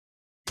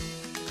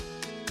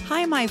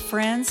Hi, my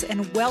friends,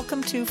 and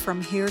welcome to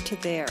From Here to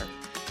There.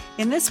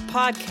 In this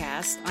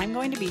podcast, I'm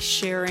going to be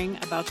sharing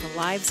about the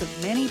lives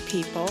of many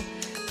people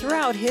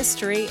throughout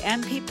history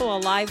and people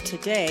alive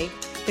today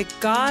that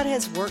God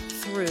has worked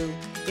through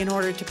in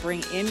order to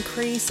bring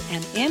increase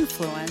and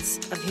influence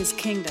of His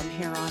kingdom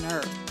here on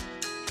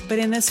earth. But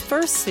in this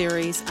first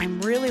series, I'm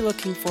really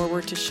looking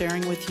forward to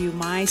sharing with you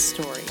my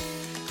story,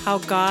 how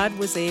God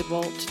was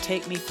able to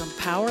take me from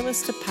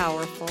powerless to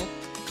powerful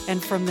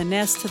and from the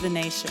nest to the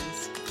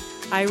nations.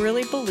 I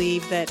really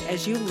believe that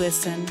as you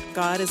listen,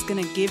 God is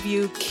going to give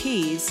you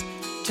keys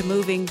to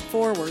moving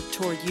forward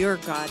toward your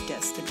God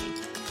destiny.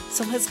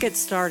 So let's get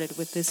started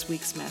with this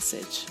week's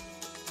message.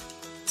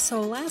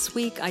 So last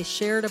week I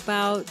shared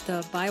about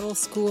the Bible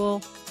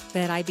school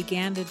that I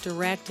began to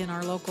direct in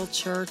our local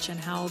church and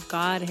how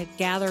God had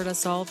gathered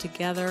us all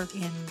together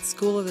in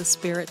School of the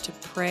Spirit to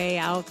pray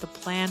out the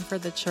plan for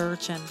the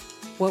church and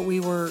what we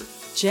were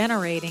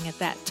generating at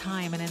that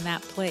time and in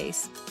that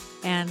place.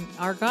 And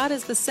our God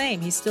is the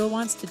same. He still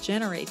wants to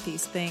generate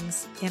these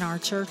things in our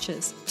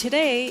churches.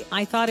 Today,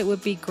 I thought it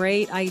would be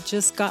great. I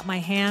just got my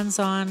hands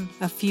on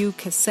a few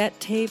cassette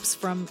tapes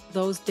from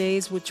those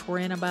days, which were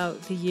in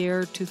about the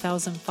year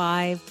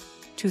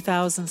 2005,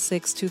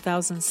 2006,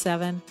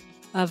 2007,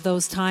 of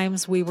those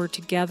times we were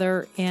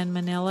together in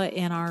Manila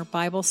in our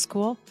Bible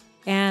school.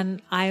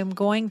 And I am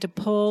going to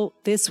pull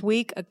this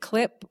week a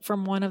clip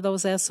from one of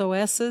those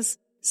SOSs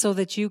so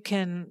that you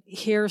can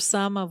hear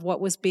some of what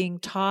was being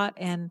taught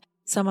and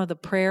some of the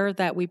prayer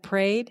that we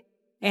prayed,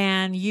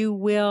 and you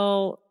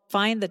will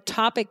find the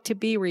topic to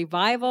be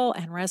revival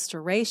and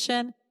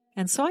restoration,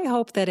 and so I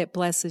hope that it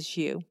blesses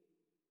you.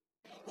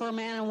 For a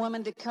man and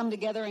woman to come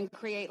together and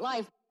create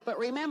life, but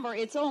remember,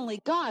 it's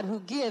only God who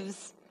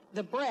gives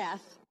the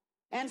breath,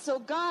 and so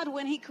God,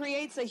 when He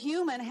creates a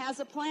human, has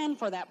a plan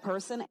for that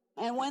person,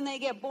 and when they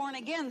get born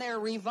again, they're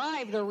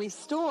revived or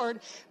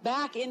restored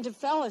back into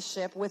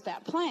fellowship with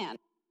that plan.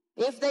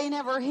 If they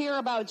never hear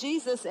about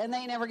Jesus and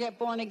they never get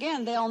born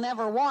again, they'll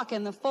never walk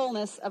in the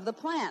fullness of the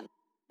plan.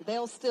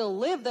 They'll still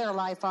live their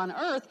life on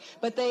earth,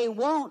 but they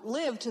won't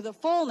live to the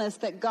fullness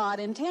that God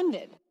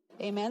intended.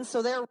 Amen.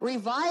 So their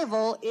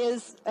revival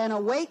is an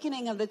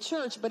awakening of the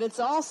church, but it's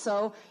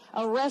also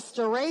a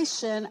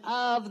restoration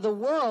of the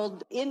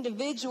world,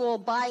 individual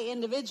by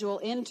individual,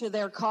 into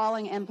their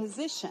calling and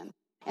position.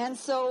 And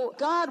so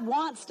God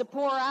wants to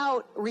pour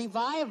out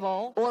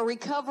revival or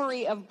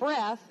recovery of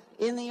breath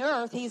in the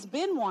earth. He's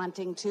been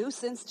wanting to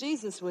since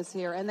Jesus was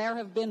here, and there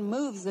have been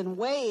moves and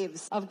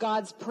waves of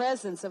God's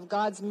presence, of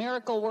God's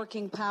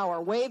miracle-working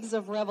power, waves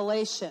of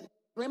revelation.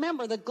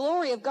 Remember, the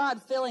glory of God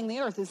filling the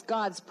earth is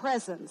God's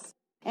presence,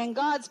 and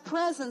God's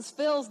presence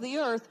fills the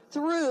earth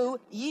through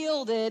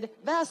yielded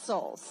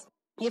vessels.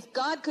 If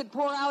God could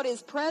pour out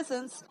His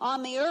presence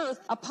on the earth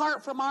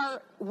apart from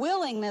our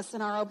willingness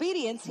and our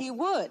obedience, He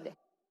would.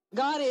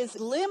 God is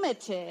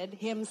limited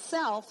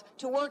Himself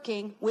to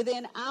working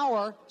within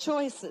our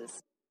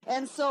choices.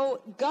 And so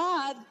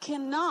God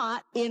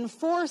cannot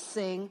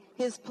enforcing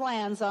His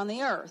plans on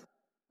the earth.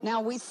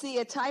 Now we see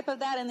a type of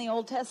that in the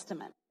Old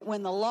Testament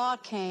when the law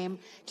came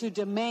to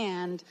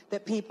demand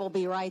that people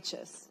be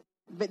righteous.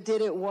 But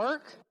did it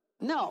work?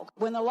 No.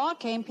 When the law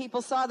came,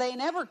 people saw they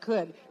never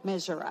could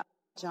measure up.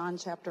 John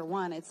chapter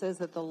 1, it says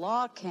that the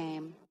law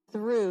came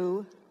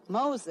through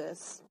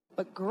Moses,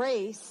 but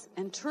grace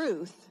and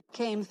truth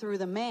came through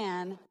the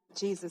man,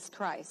 Jesus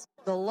Christ.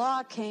 The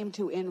law came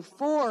to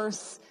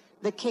enforce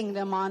the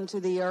kingdom onto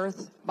the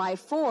earth by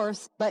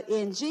force, but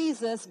in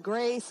Jesus,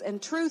 grace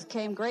and truth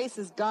came. Grace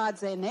is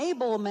God's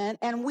enablement,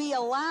 and we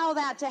allow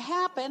that to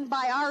happen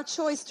by our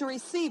choice to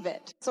receive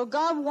it. So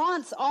God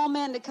wants all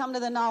men to come to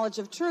the knowledge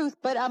of truth,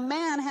 but a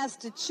man has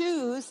to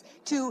choose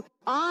to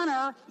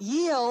honor,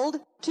 yield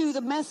to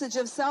the message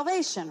of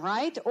salvation,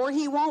 right? Or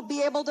he won't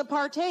be able to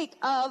partake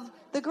of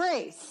the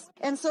grace.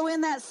 And so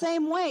in that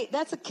same way,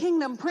 that's a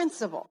kingdom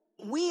principle.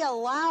 We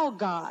allow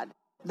God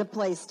the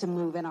place to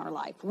move in our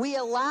life. We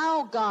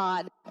allow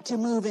God to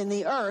move in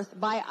the earth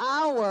by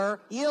our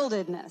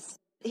yieldedness.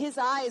 His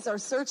eyes are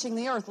searching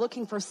the earth,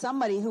 looking for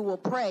somebody who will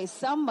pray,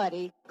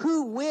 somebody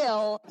who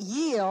will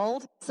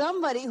yield,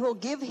 somebody who will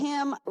give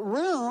Him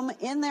room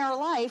in their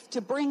life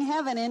to bring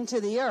heaven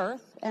into the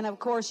earth. And of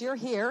course, you're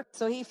here,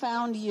 so He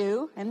found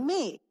you and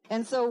me.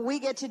 And so we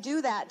get to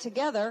do that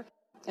together.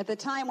 At the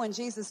time when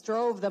Jesus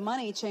drove the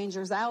money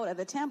changers out of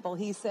the temple,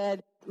 He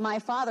said, "My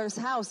Father's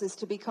house is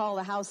to be called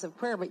a house of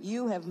prayer, but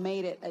you have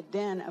made it a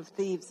den of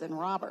thieves and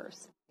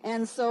robbers."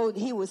 And so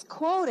He was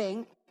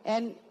quoting,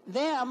 "And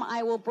them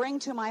I will bring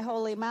to my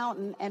holy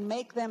mountain and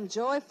make them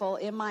joyful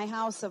in my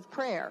house of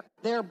prayer.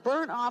 Their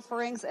burnt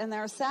offerings and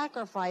their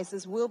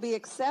sacrifices will be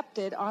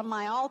accepted on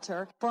my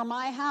altar, for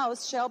my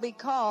house shall be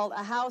called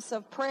a house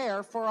of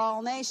prayer for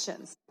all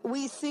nations."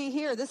 We see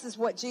here, this is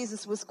what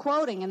Jesus was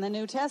quoting in the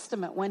New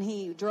Testament when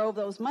He drove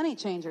those money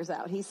changers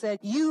out. He said,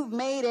 "You've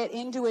made it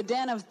into a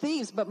den of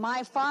thieves, but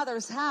my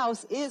Father's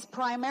house is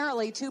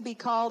primarily to be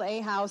called a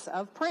house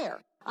of prayer."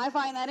 I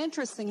find that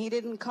interesting. He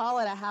didn't call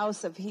it a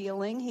house of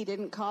healing. He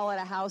didn't call it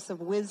a house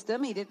of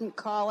wisdom. He didn't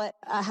call it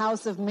a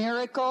house of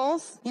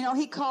miracles.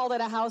 He called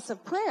it a house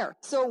of prayer.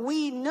 So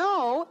we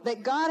know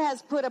that God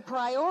has put a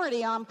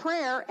priority on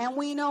prayer, and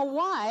we know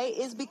why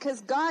is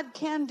because God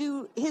can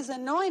do his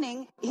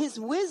anointing, his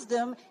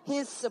wisdom,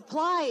 his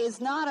supply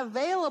is not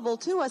available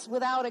to us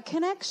without a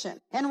connection.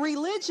 And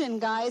religion,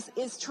 guys,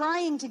 is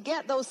trying to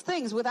get those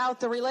things without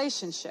the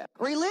relationship.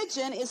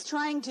 Religion is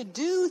trying to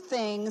do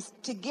things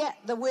to get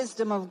the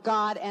wisdom of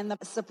God and the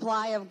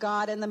supply of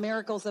God and the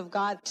miracles of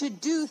God, to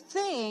do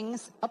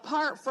things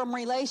apart from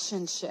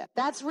relationship.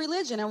 That's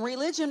religion, and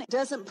religion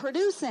doesn't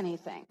produce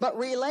anything. But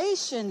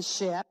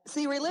relationship,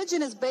 see,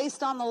 religion is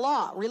based on the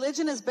law.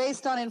 Religion is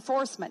based on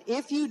enforcement.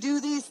 If you do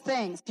these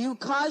things, if you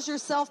cause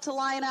yourself to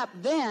line up,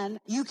 then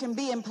you can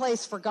be in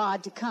place for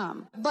God to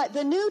come. But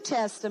the New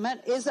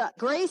Testament is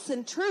grace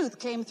and truth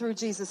came through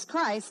Jesus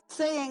Christ,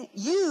 saying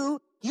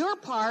your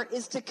part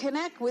is to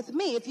connect with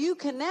me. If you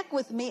connect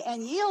with me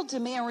and yield to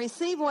me and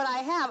receive what I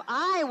have,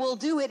 I will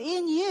do it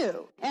in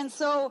you. And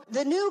so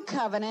the new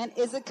covenant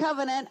is a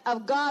covenant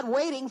of God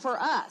waiting for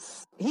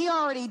us. He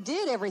already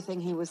did everything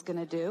he was going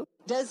to do.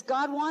 Does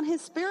God want his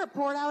spirit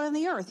poured out in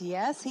the earth?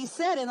 Yes. He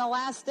said in the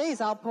last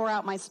days, I'll pour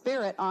out my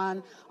spirit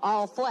on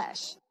all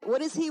flesh.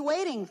 What is he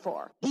waiting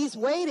for? He's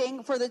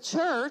waiting for the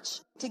church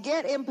to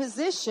get in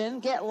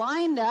position, get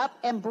lined up,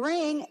 and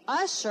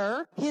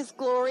usher his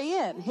glory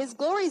in. His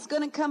glory is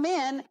going to come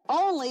in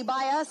only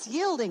by us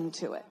yielding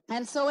to it.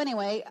 And so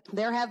anyway,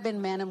 there have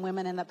been men and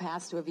women in the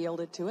past who have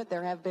yielded to it.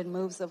 There have been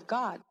moves of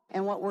God.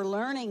 And what we're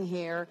learning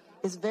here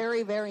is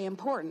very, very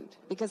important,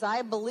 because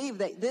I believe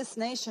that this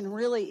nation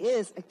really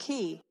is a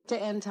key to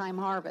end-time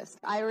harvest.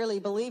 I really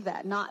believe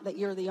that. Not that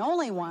you're the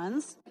only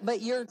ones,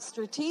 but you're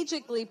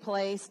strategically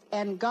placed,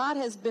 and God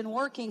has been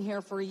working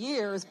here for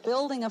years,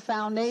 building a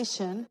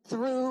foundation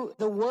through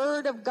the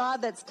word of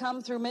God that's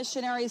come through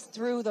missionaries,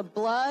 through the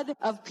blood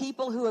of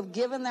people who have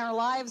given their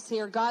lives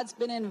here. God's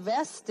been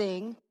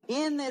investing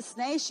in this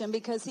nation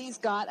because he's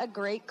got a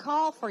great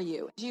call for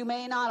you. You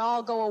may not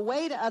all go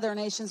away to other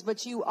nations,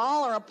 but you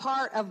all are a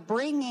part of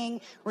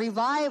bringing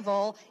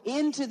revival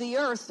into the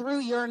earth through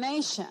your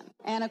nation.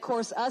 And of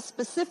course, us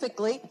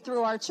specifically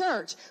through our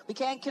church. We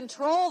can't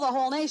control the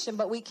whole nation,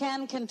 but we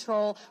can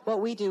control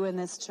what we do in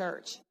this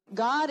church.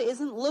 God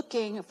isn't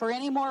looking for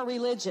any more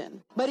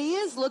religion, but he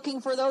is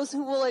looking for those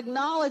who will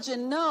acknowledge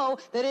and know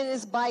that it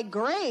is by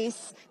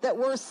grace that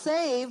we're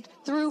saved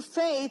through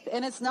faith,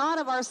 and it's not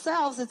of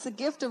ourselves, it's a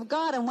gift of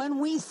God. And when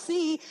we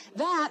see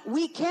that,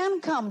 we can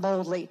come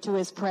boldly to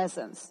his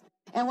presence.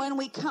 And when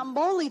we come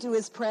boldly to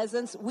his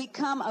presence, we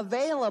come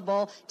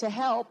available to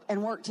help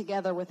and work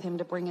together with him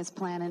to bring his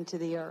plan into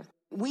the earth.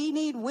 We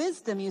need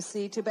wisdom, you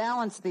see, to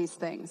balance these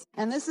things.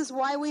 And this is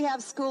why we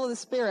have School of the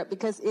Spirit,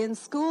 because in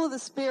School of the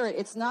Spirit,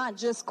 it's not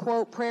just,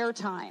 quote, prayer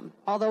time,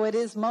 although it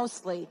is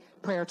mostly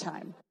prayer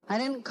time. I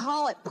didn't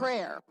call it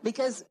prayer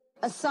because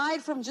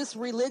aside from just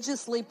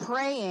religiously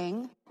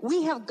praying,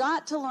 we have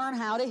got to learn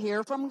how to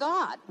hear from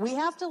God. We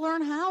have to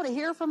learn how to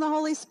hear from the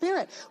Holy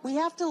Spirit. We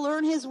have to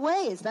learn his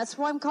ways. That's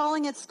why I'm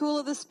calling it School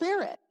of the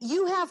Spirit.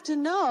 You have to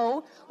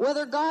know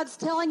whether God's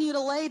telling you to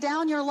lay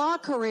down your law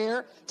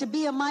career to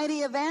be a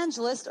mighty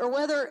evangelist, or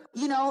whether,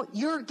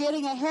 you're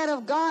getting ahead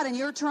of God and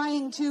you're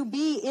trying to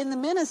be in the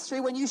ministry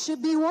when you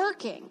should be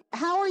working.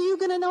 How are you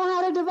going to know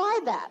how to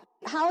divide that?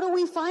 How do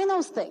we find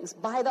those things?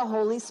 By the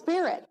Holy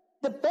Spirit.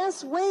 The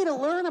best way to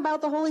learn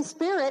about the Holy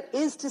Spirit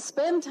is to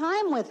spend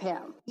time with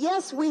him.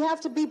 Yes, we have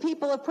to be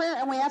people of prayer,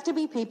 and we have to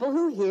be people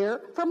who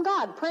hear from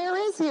God. Prayer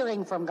is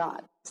hearing from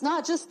God. It's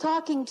not just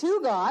talking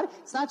to God.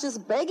 It's not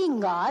just begging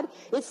God.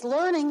 It's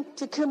learning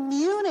to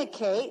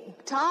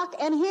communicate, talk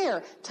and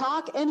hear,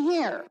 talk and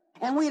hear.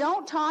 And we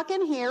don't talk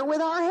and hear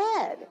with our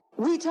head.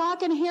 We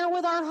talk and hear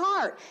with our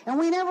heart. And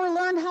we never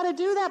learned how to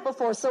do that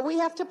before. So we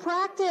have to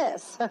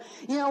practice.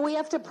 We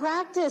have to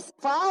practice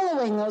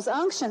following those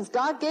unctions.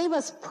 God gave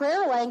us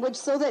prayer language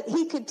so that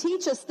he could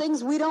teach us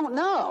things we don't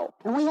know.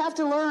 And we have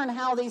to learn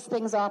how these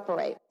things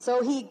operate.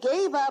 So he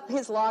gave up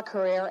his law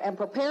career and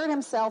prepared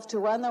himself to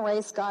run the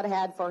race God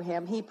had for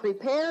him. He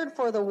prepared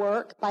for the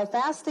work by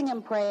fasting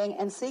and praying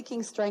and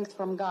seeking strength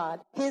from God.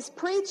 His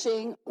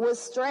preaching was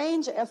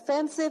strange,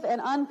 offensive,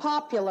 and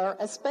unpopular,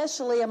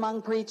 especially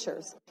among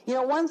preachers.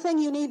 One thing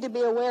you need to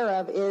be aware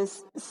of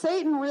is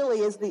Satan really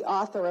is the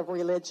author of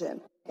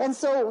religion. And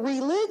so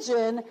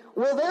religion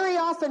will very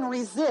often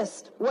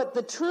resist what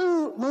the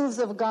true moves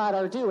of God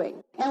are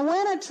doing. And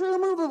when a true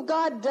move of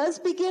God does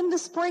begin to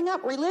spring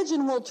up,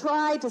 religion will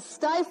try to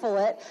stifle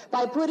it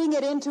by putting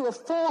it into a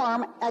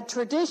form, a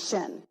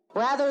tradition,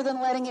 rather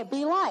than letting it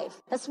be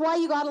life. That's why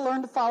you got to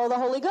learn to follow the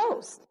Holy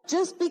Ghost.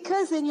 Just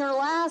because in your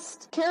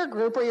last care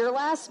group or your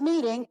last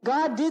meeting,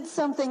 God did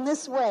something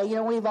this way.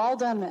 We've all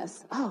done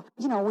this. Oh,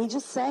 we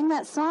just sang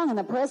that song and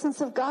the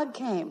presence of God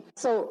came.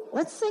 So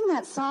let's sing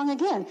that song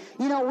again.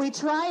 We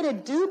try to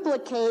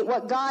duplicate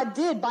what God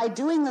did by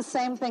doing the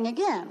same thing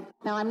again.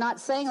 Now, I'm not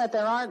saying that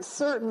there aren't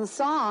certain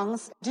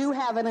songs do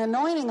have an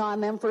anointing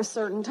on them for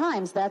certain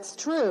times. That's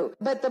true.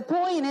 But the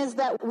point is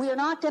that we're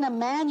not going to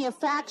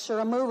manufacture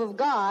a move of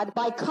God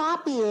by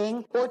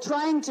copying or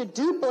trying to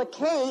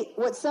duplicate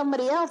what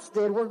somebody else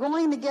did. We're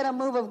going to get a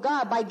move of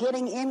God by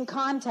getting in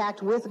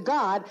contact with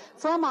God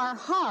from our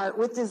heart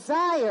with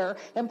desire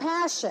and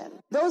passion.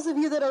 Those of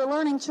you that are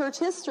learning church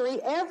history,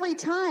 every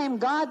time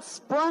God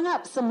sprung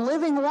up some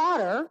living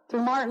water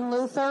through Martin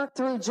Luther,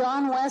 through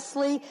John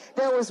Wesley,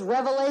 there was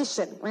revelation.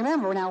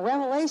 Remember now,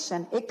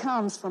 revelation, it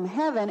comes from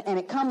heaven and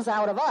it comes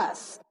out of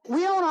us.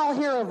 We don't all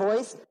hear a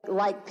voice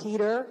like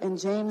Peter and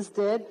James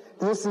did.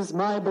 This is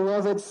my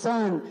beloved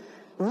son.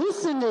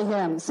 Listen to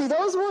him. See,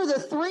 those were the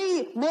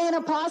three main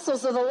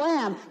apostles of the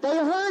Lamb. They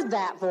heard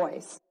that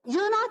voice.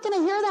 You're not going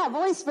to hear that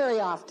voice very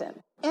often.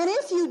 And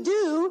if you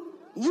do,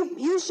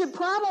 you should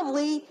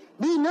probably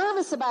be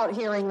nervous about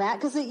hearing that,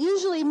 because it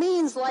usually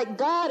means like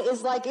God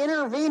is like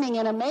intervening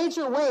in a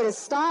major way to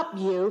stop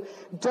you.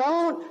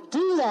 Don't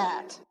do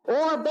that.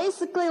 Or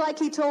basically like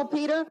he told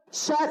Peter,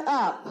 shut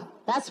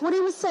up. That's what he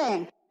was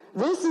saying.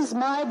 This is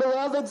my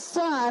beloved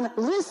son.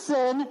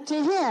 Listen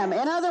to him.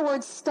 In other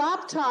words,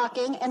 stop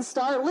talking and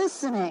start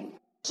listening.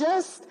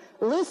 Just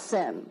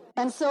listen.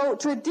 And so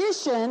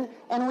tradition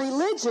and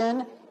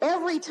religion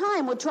every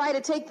time would try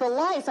to take the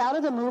life out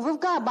of the move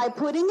of God by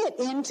putting it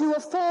into a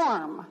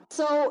form.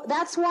 So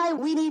that's why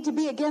we need to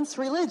be against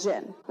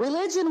religion.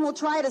 Religion will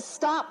try to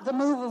stop the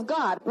move of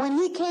God. When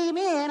he came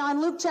in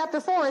on Luke chapter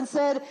 4 and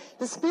said,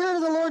 the Spirit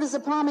of the Lord is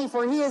upon me,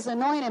 for he has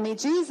anointed me,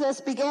 Jesus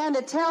began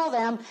to tell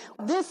them,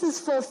 this is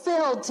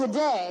fulfilled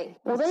today.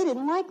 Well, they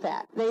didn't like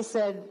that. They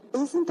said,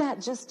 isn't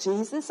that just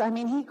Jesus? I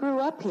mean, he grew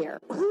up here.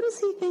 Who does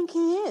he think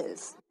he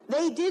is?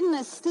 They didn't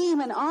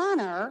esteem and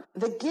honor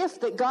the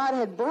gift that God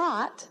had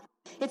brought.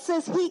 It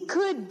says he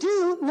could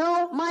do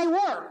no my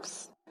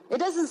works. It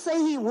doesn't say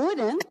he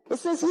wouldn't. It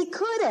says he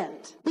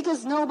couldn't,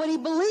 because nobody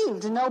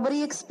believed,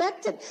 nobody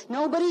expected,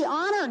 nobody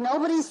honored,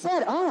 nobody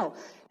said, oh,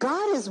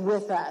 God is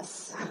with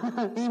us.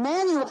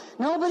 Emmanuel,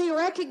 nobody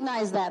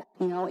recognized that.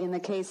 In the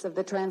case of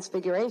the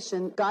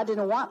Transfiguration, God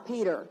didn't want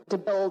Peter to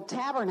build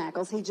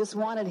tabernacles. He just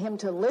wanted him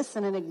to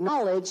listen and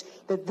acknowledge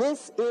that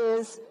this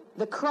is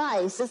the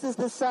Christ, this is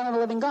the Son of the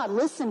living God.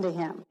 Listen to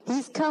him.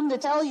 He's come to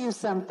tell you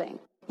something.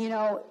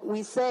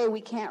 We say we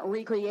can't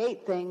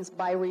recreate things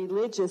by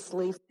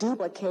religiously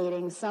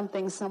duplicating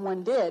something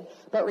someone did.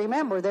 But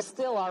remember, there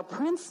still are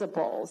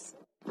principles.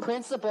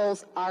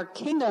 Principles are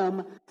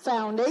kingdom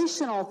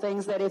foundational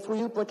things that if we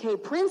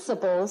duplicate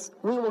principles,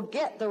 we will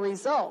get the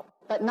result.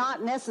 But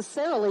not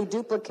necessarily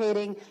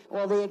duplicating,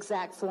 the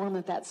exact form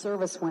that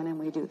service went, and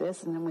we do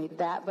this and then we do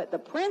that. But the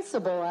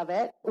principle of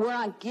it, we're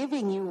not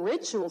giving you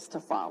rituals to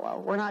follow.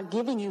 We're not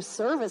giving you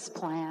service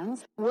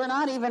plans. We're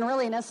not even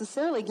really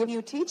necessarily giving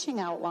you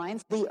teaching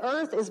outlines. The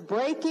earth is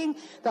breaking.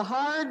 The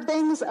hard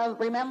things of,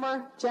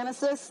 remember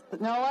Genesis,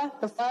 Noah,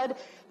 the flood?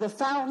 The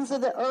fountains of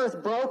the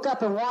earth broke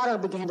up and water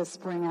began to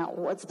spring out.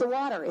 What's the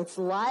water? It's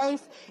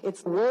life.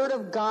 It's the word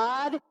of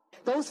God.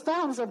 Those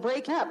fountains are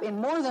breaking up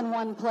in more than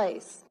one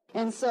place.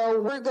 And so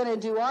we're going to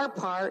do our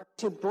part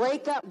to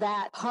break up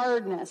that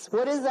hardness.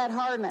 What is that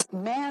hardness?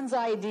 Man's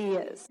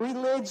ideas,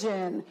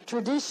 religion,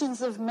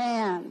 traditions of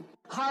man,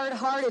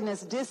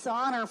 hard-heartedness,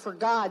 dishonor for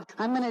God.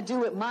 I'm going to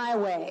do it my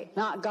way,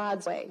 not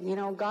God's way.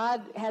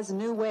 God has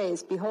new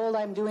ways. Behold,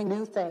 I'm doing a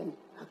new thing.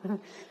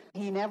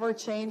 He never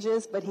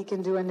changes, but he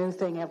can do a new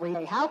thing every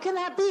day. How can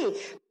that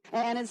be?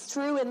 And it's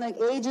true in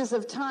the ages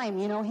of time.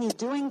 He's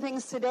doing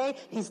things today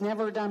he's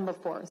never done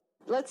before.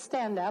 Let's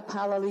stand up.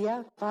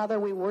 Hallelujah. Father,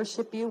 we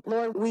worship you.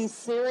 Lord, we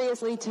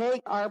seriously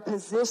take our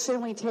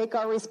position. We take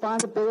our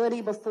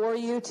responsibility before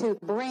you to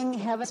bring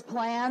heaven's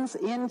plans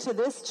into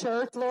this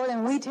church, Lord,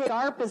 and we take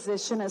our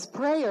position as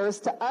prayers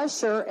to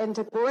usher and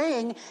to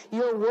bring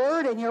your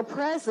word and your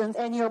presence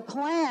and your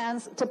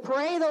plans, to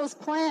pray those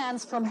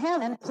plans from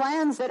heaven,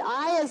 plans that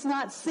eye has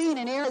not seen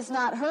and ear has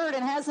not heard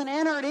and hasn't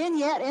entered in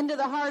yet into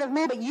the heart of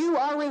man. But you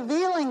are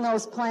revealing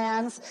those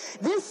plans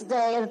this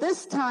day at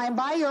this time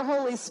by your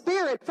Holy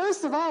Spirit.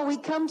 First of all, we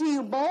come to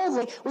you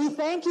boldly. We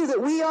thank you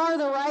that we are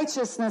the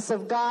righteousness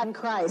of God in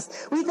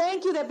Christ. We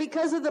thank you that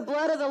because of the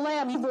blood of the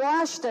Lamb, you've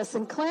washed us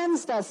and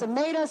cleansed us and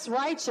made us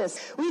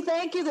righteous. We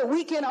thank you that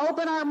we can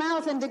open our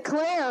mouth and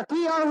declare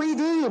we are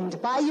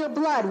redeemed by your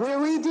blood. We're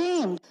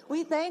redeemed.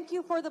 We thank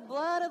you for the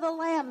blood of the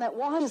Lamb that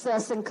washes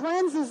us and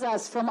cleanses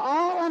us from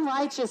all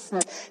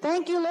unrighteousness.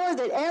 Thank you, Lord,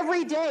 that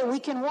every day we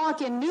can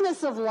walk in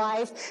newness of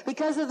life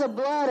because of the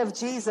blood of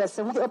Jesus.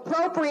 And we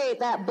appropriate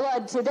that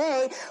blood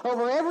today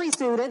over every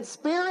student, against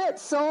spirit,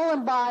 soul,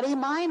 and body,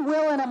 mind,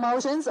 will, and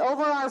emotions,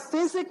 over our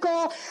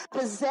physical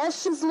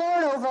possessions,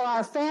 Lord, over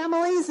our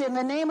families. In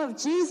the name of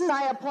Jesus,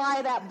 I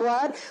apply that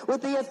blood.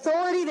 With the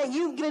authority that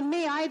you've given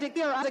me, I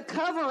declare the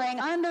covering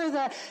under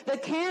the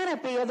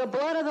canopy of the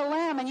blood of the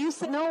Lamb. And you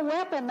said no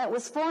weapon that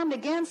was formed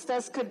against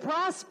us could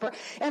prosper,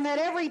 and that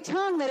every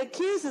tongue that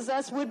accuses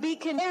us would be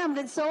condemned.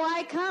 And so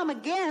I come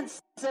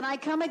against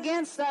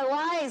the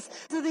lies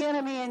of the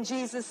enemy in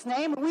Jesus'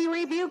 name. We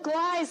rebuke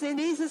lies in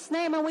Jesus'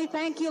 name, and we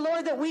thank you,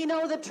 Lord, that we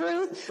know the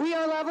truth. We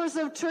are lovers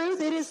of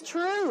truth. It is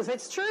truth.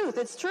 It's truth.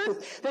 It's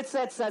truth that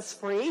sets us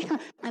free.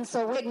 And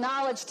so we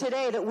acknowledge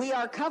today that we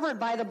are covered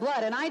by the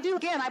blood. And I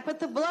put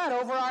the blood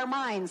over our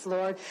minds,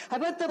 Lord. I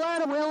put the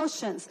blood over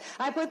emotions.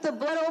 I put the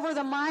blood over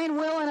the mind,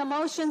 will, and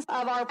emotions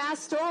of our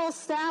pastoral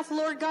staff,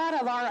 Lord God,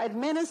 of our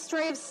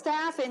administrative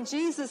staff. In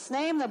Jesus'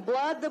 name, the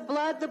blood, the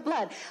blood, the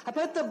blood. I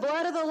put the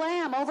blood of the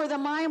Lamb over the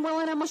mind, will,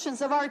 and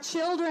emotions of our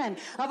children,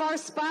 of our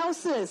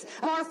spouses,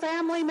 of our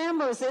family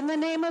members. In the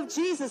name of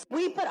Jesus,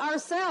 we put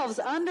ourselves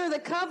under the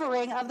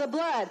covering of the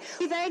blood.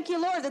 We thank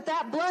you, Lord,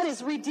 that blood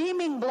is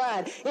redeeming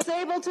blood. It's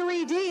able to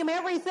redeem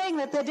everything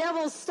that the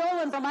devil's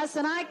stolen from us,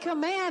 and I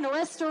command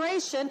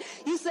restoration.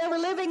 You said we're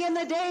living in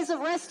the days of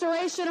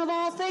restoration of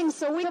all things,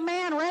 so we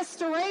command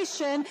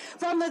restoration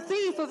from the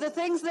thief of the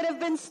things that have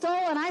been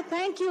stolen. I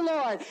thank you,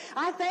 Lord.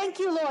 I thank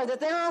you, Lord, that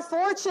there are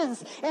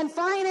fortunes and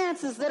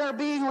finances that are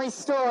being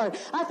restored.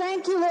 I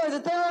thank you, Lord,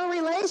 that there are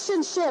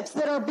relationships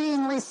that are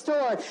being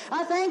restored.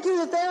 I thank you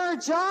that there are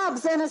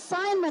jobs and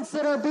assignments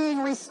that are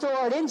being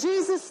restored. In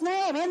Jesus'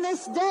 name, in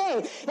this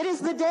day, it is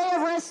the day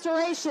of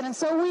restoration. And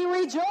so we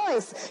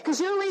rejoice because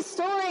you're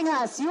restoring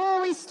us.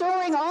 You're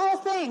restoring all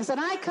things. And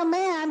I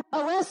command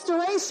a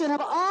restoration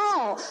of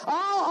all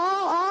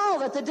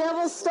that the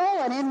devil's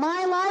stolen in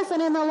my life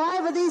and in the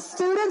life of these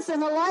students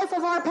and the life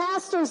of our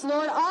pastors,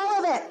 Lord,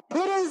 all of it.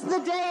 It is the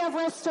day of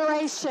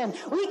restoration.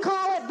 We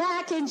call it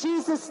back in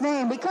Jesus'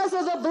 name because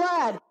of the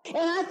blood. And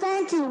I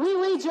thank you. We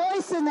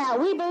rejoice in that.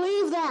 We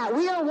believe that.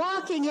 We are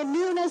walking in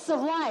newness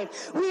of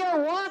life. We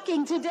are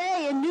walking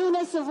today in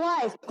newness of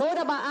life. If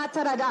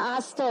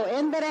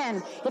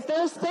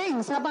there's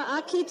things that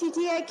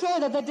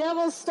the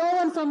devil's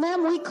stolen from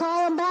them, we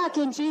call them back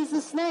in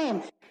Jesus'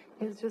 name.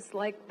 It's just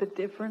like the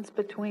difference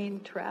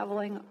between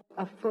traveling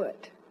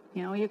afoot.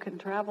 You know, you can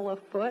travel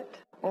afoot,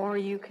 or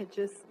you could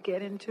just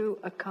get into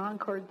a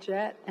Concorde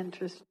jet and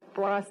just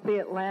cross the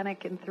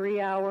Atlantic in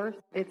 3 hours.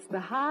 It's the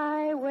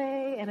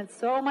highway, and it's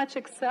so much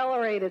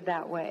accelerated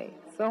that way.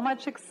 So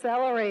much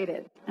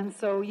accelerated. And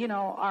so, you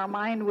know, our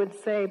mind would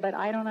say, but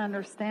I don't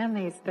understand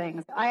these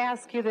things. I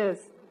ask you this,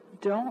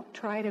 don't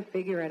try to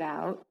figure it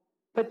out,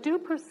 but do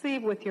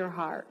perceive with your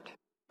heart.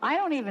 I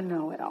don't even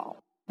know it all.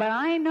 But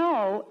I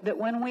know that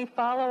when we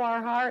follow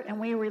our heart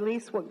and we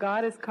release what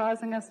God is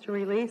causing us to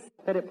release,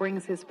 that it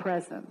brings His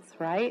presence,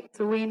 right?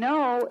 So we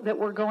know that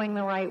we're going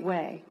the right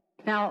way.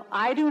 Now,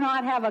 I do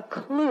not have a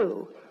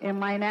clue in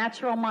my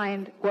natural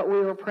mind what we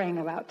were praying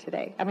about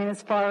today. I mean,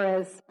 as far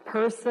as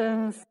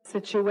persons,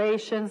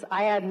 situations,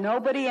 I had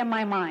nobody in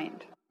my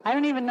mind. I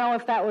don't even know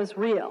if that was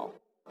real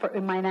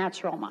in my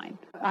natural mind.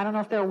 I don't know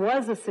if there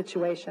was a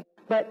situation.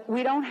 But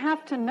we don't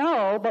have to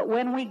know, but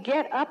when we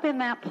get up in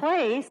that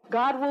place,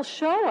 God will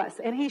show us,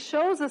 and He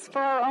shows us for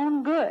our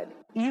own good.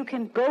 You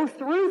can go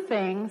through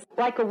things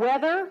like a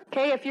weather.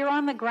 Okay, if you're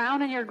on the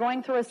ground and you're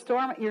going through a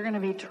storm, you're going to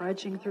be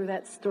trudging through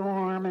that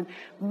storm and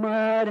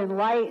mud and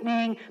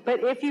lightning.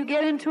 But if you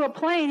get into a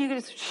plane, you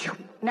can just,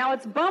 now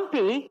it's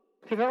bumpy.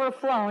 If you've ever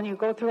flown, you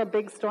go through a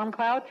big storm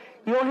cloud,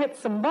 you'll hit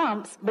some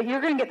bumps, but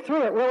you're going to get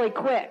through it really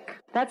quick.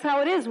 That's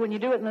how it is when you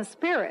do it in the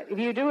Spirit. If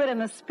you do it in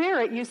the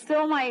Spirit, you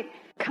still might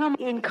come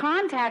in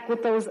contact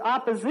with those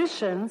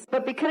oppositions,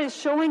 but because it's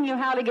showing you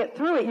how to get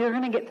through it, you're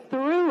going to get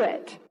through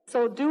it.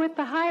 So do it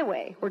the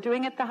highway. We're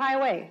doing it the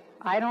highway.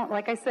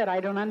 Like I said, I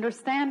don't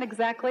understand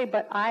exactly,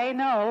 but I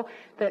know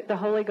that the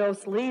Holy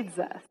Ghost leads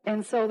us.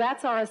 And so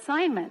that's our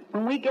assignment.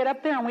 When we get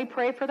up there and we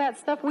pray for that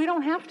stuff, we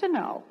don't have to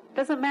know.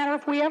 Doesn't matter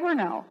if we ever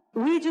know.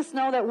 We just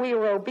know that we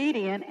were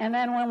obedient, and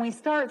then when we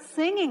start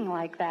singing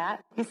like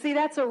that, you see,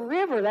 that's a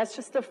river. That's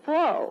just a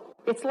flow.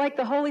 It's like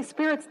the Holy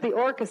Spirit's the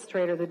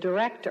orchestrator, the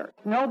director.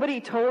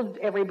 Nobody told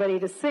everybody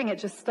to sing. It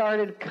just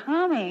started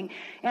coming.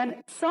 And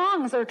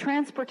songs are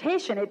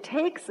transportation.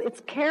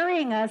 It's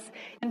carrying us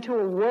into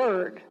a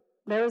word.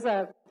 There's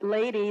a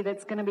lady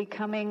that's going to be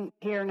coming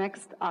here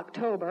next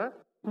October.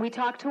 We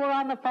talked to her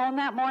on the phone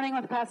that morning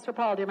with Pastor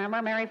Paul. Do you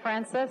remember Mary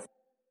Frances?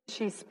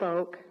 She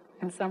spoke,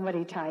 and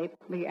somebody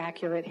typed, be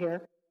accurate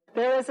here.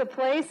 There is a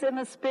place in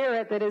the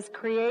Spirit that is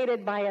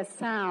created by a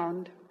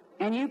sound,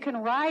 and you can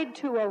ride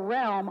to a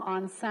realm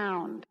on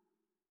sound.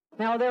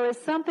 Now, there is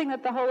something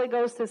that the Holy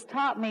Ghost has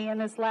taught me in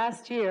this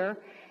last year,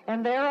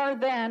 and there are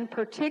then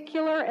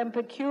particular and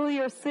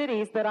peculiar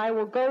cities that I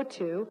will go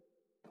to.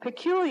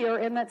 Peculiar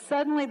in that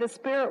suddenly the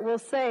Spirit will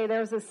say,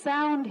 there's a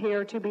sound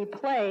here to be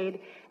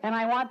played, and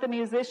I want the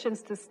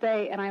musicians to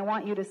stay, and I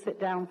want you to sit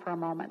down for a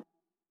moment.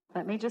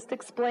 Let me just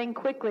explain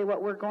quickly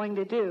what we're going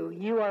to do.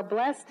 You are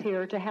blessed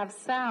here to have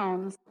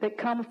sounds that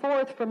come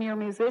forth from your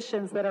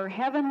musicians that are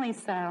heavenly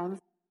sounds,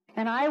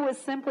 And I was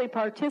simply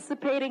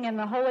participating in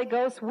the Holy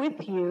Ghost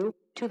with you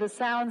to the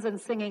sounds and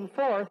singing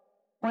forth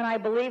when I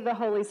believe the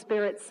Holy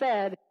Spirit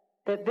said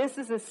that this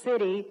is a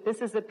city,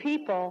 this is a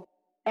people,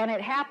 and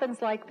it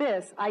happens like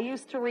this. I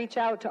used to reach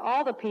out to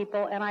all the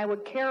people, and I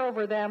would care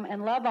over them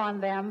and love on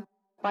them,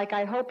 like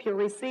I hope you're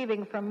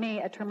receiving from me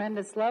a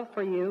tremendous love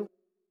for you,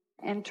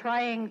 and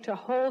trying to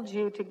hold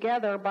you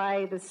together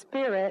by the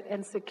Spirit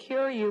and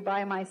secure you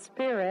by my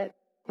Spirit.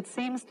 It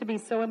seems to be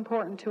so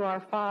important to our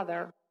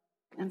Father,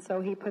 and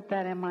so he put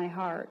that in my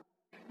heart.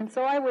 And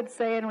so I would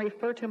say and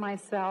refer to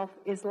myself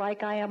is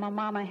like I am a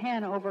mama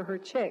hen over her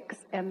chicks.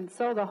 And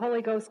so the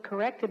Holy Ghost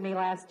corrected me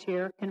last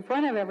year in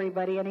front of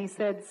everybody, and he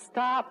said,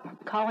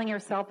 stop calling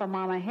yourself a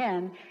mama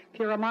hen. If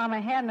you're a mama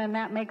hen, then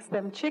that makes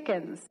them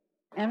chickens.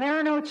 And there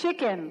are no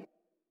chickens.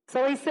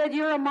 So he said,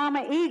 you're a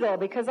mama eagle,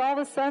 because all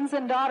the sons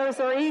and daughters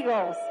are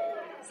eagles.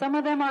 Some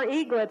of them are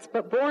eaglets,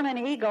 but born an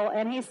eagle.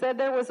 And he said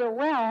there was a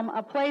realm,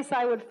 a place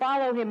I would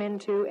follow him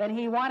into, and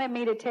he wanted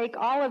me to take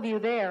all of you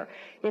there.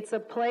 It's a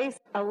place,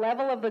 a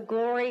level of the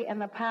glory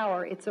and the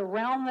power. It's a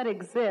realm that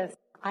exists.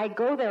 I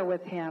go there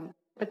with him.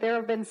 But there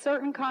have been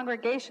certain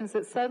congregations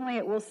that suddenly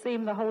it will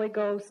seem the Holy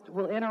Ghost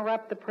will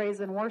interrupt the praise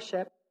and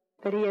worship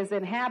that he has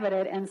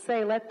inhabited and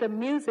say, let the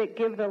music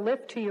give the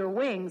lift to your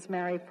wings,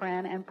 Mary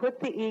friend, and put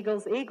the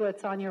eagle's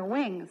eaglets on your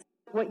wings.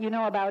 What you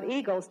know about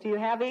eagles. Do you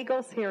have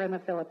eagles here in the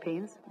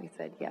Philippines? We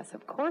said, yes,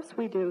 of course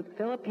we do.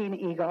 Philippine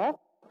eagle.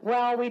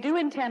 Well, we do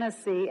in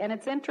Tennessee, and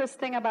it's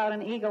interesting about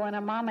an eagle and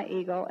a mama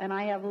eagle, and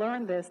I have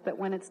learned this, that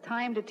when it's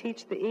time to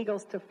teach the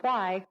eagles to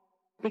fly,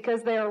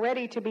 because they are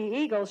ready to be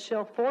eagles,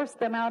 she'll force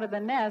them out of the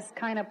nest,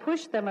 kind of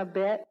push them a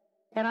bit,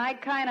 and I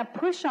kind of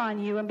push on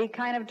you and be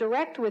kind of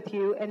direct with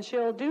you, and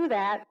she'll do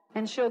that,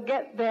 and she'll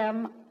get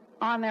them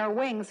on their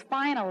wings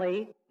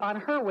finally, on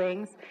her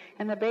wings,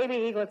 and the baby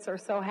eaglets are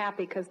so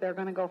happy because they're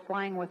going to go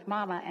flying with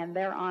mama, and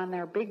they're on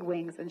their big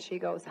wings, and she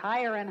goes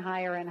higher and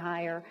higher and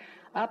higher,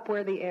 up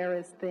where the air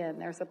is thin.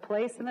 There's a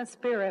place in the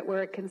spirit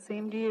where it can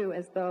seem to you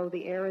as though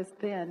the air is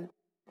thin.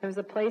 There's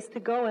a place to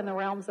go in the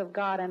realms of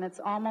God, and it's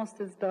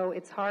almost as though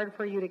it's hard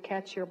for you to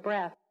catch your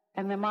breath.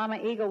 And the mama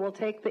eagle will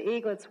take the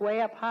eaglets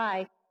way up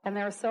high, and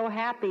they're so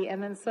happy,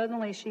 and then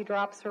suddenly she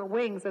drops her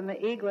wings, and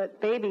the eaglet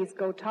babies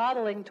go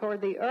toddling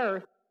toward the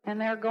earth, and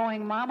they're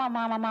going, mama,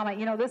 mama, mama.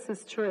 You know, this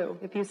is true.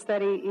 If you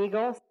study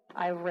eagles,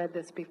 I've read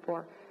this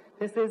before.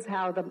 This is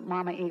how the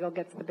mama eagle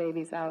gets the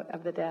babies out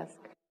of the desk.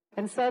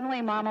 And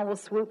suddenly mama will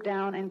swoop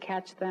down and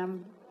catch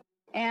them,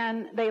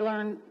 and they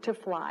learn to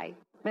fly.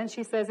 Then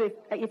she says,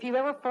 if you've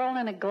ever flown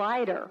in a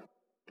glider,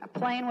 a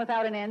plane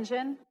without an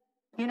engine,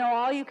 you know,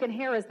 all you can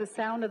hear is the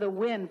sound of the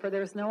wind, for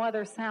there's no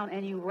other sound,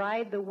 and you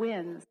ride the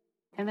winds.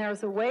 And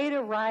there's a way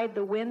to ride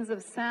the winds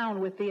of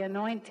sound with the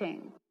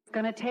anointing. It's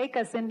going to take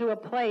us into a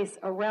place,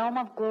 a realm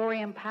of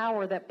glory and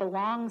power that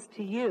belongs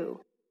to you.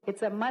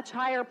 It's a much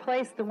higher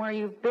place than where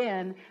you've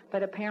been,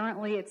 but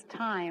apparently it's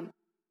time.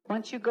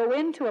 Once you go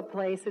into a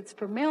place, it's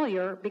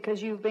familiar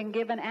because you've been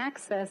given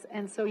access,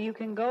 and so you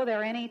can go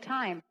there any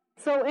time.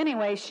 So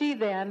anyway,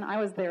 I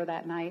was there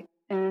that night,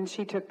 and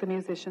she took the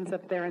musicians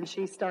up there, and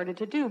she started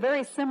to do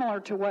very similar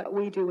to what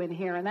we do in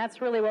here, and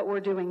that's really what we're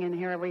doing in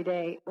here every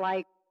day.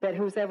 Like that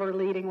who's ever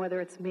leading,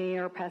 whether it's me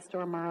or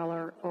Pastor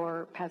Merle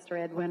or Pastor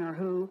Edwin or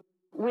who,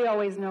 we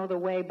always know the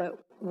way, but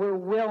we're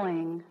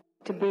willing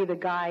to be the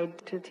guide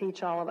to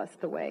teach all of us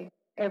the way.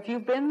 If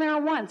you've been there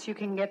once, you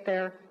can get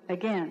there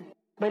again.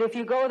 But if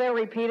you go there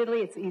repeatedly,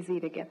 it's easy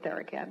to get there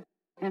again.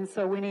 And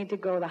so we need to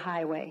go the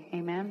highway.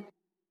 Amen?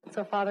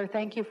 So, Father,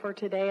 thank you for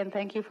today, and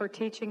thank you for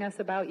teaching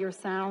us about your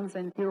sounds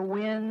and your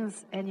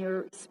winds and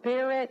your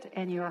spirit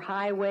and your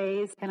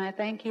highways. And I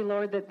thank you,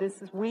 Lord, that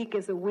this week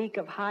is a week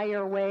of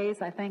higher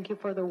ways. I thank you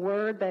for the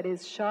word that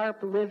is sharp,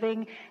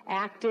 living,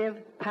 active,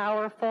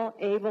 powerful,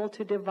 able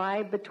to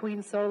divide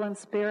between soul and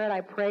spirit. I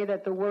pray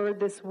that the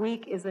word this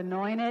week is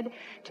anointed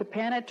to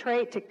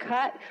penetrate, to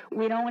cut.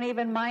 We don't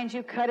even mind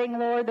you cutting,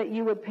 Lord, that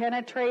you would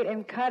penetrate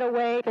and cut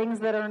away things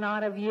that are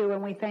not of you.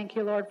 And we thank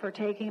you, Lord, for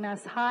taking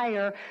us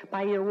higher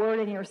by your word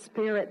and your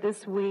spirit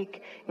this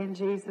week. In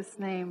Jesus'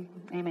 name,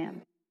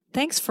 amen.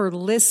 Thanks for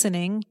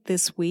listening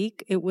this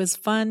week. It was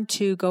fun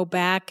to go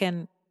back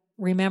and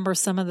remember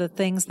some of the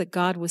things that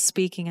God was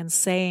speaking and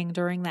saying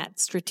during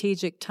that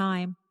strategic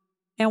time.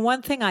 And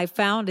one thing I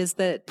found is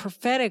that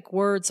prophetic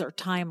words are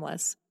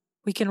timeless.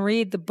 We can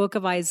read the book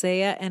of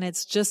Isaiah, and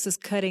it's just as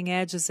cutting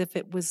edge as if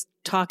it was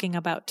talking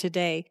about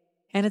today.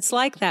 And it's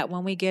like that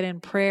when we get in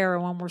prayer or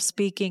when we're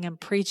speaking and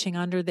preaching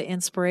under the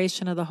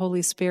inspiration of the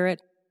Holy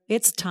Spirit.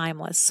 It's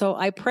timeless. So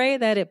I pray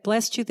that it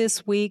blessed you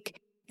this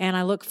week, and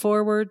I look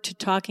forward to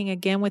talking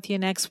again with you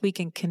next week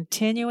and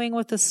continuing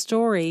with the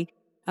story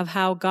of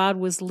how God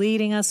was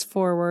leading us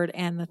forward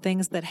and the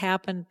things that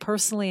happened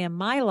personally in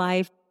my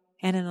life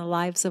and in the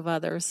lives of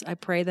others. I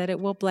pray that it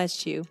will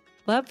bless you.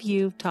 Love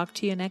you. Talk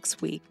to you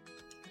next week.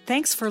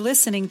 Thanks for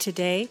listening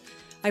today.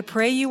 I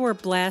pray you were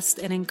blessed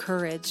and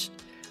encouraged.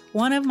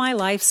 One of my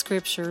life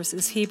scriptures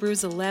is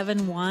Hebrews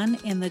 11:1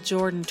 in the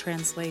Jordan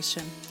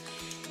translation.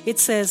 It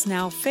says,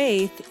 "Now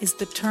faith is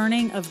the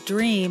turning of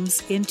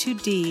dreams into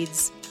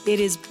deeds It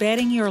is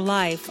betting your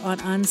life on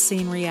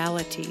unseen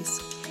realities.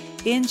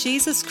 In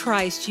Jesus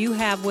Christ, you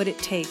have what it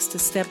takes to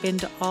step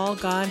into all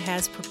God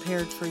has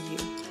prepared for you.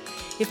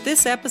 If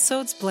this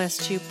episode's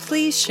blessed you,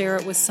 please share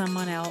it with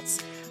someone else.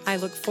 I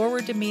look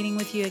forward to meeting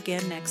with you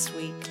again next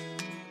week.